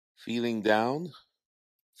Feeling down,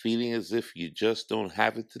 feeling as if you just don't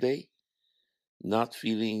have it today, not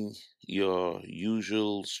feeling your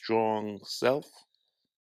usual strong self.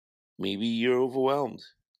 Maybe you're overwhelmed.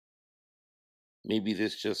 Maybe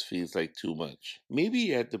this just feels like too much. Maybe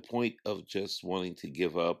you're at the point of just wanting to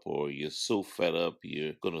give up, or you're so fed up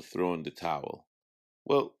you're going to throw in the towel.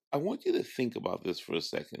 Well, I want you to think about this for a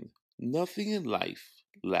second. Nothing in life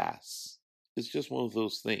lasts. It's just one of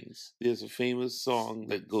those things. There's a famous song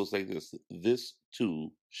that goes like this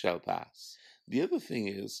too shall pass. The other thing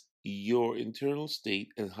is, your internal state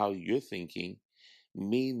and how you're thinking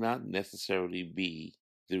may not necessarily be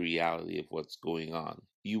the reality of what's going on.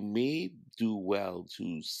 You may do well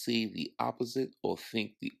to say the opposite or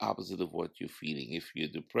think the opposite of what you're feeling. If you're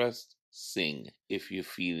depressed, sing. If you're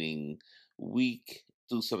feeling weak,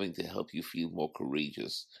 do something to help you feel more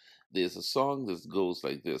courageous. There's a song that goes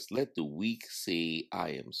like this: Let the weak say, I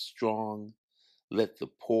am strong. Let the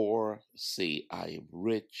poor say, I am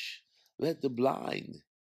rich. Let the blind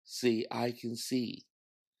say, I can see.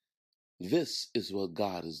 This is what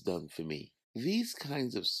God has done for me. These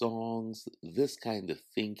kinds of songs, this kind of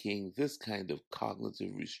thinking, this kind of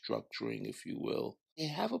cognitive restructuring, if you will, they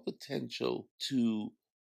have a potential to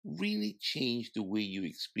really change the way you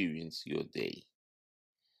experience your day.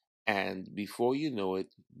 And before you know it,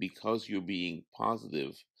 because you're being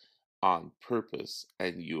positive on purpose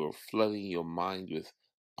and you're flooding your mind with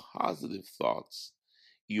positive thoughts,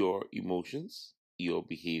 your emotions, your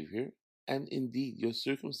behavior, and indeed your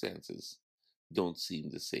circumstances don't seem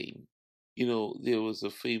the same. You know, there was a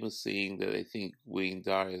famous saying that I think Wayne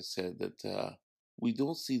Dyer said that we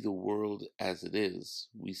don't see the world as it is,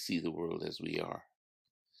 we see the world as we are.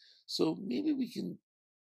 So maybe we can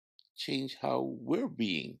change how we're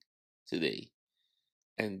being today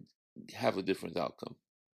and have a different outcome.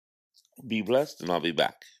 Be blessed, and I'll be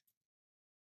back.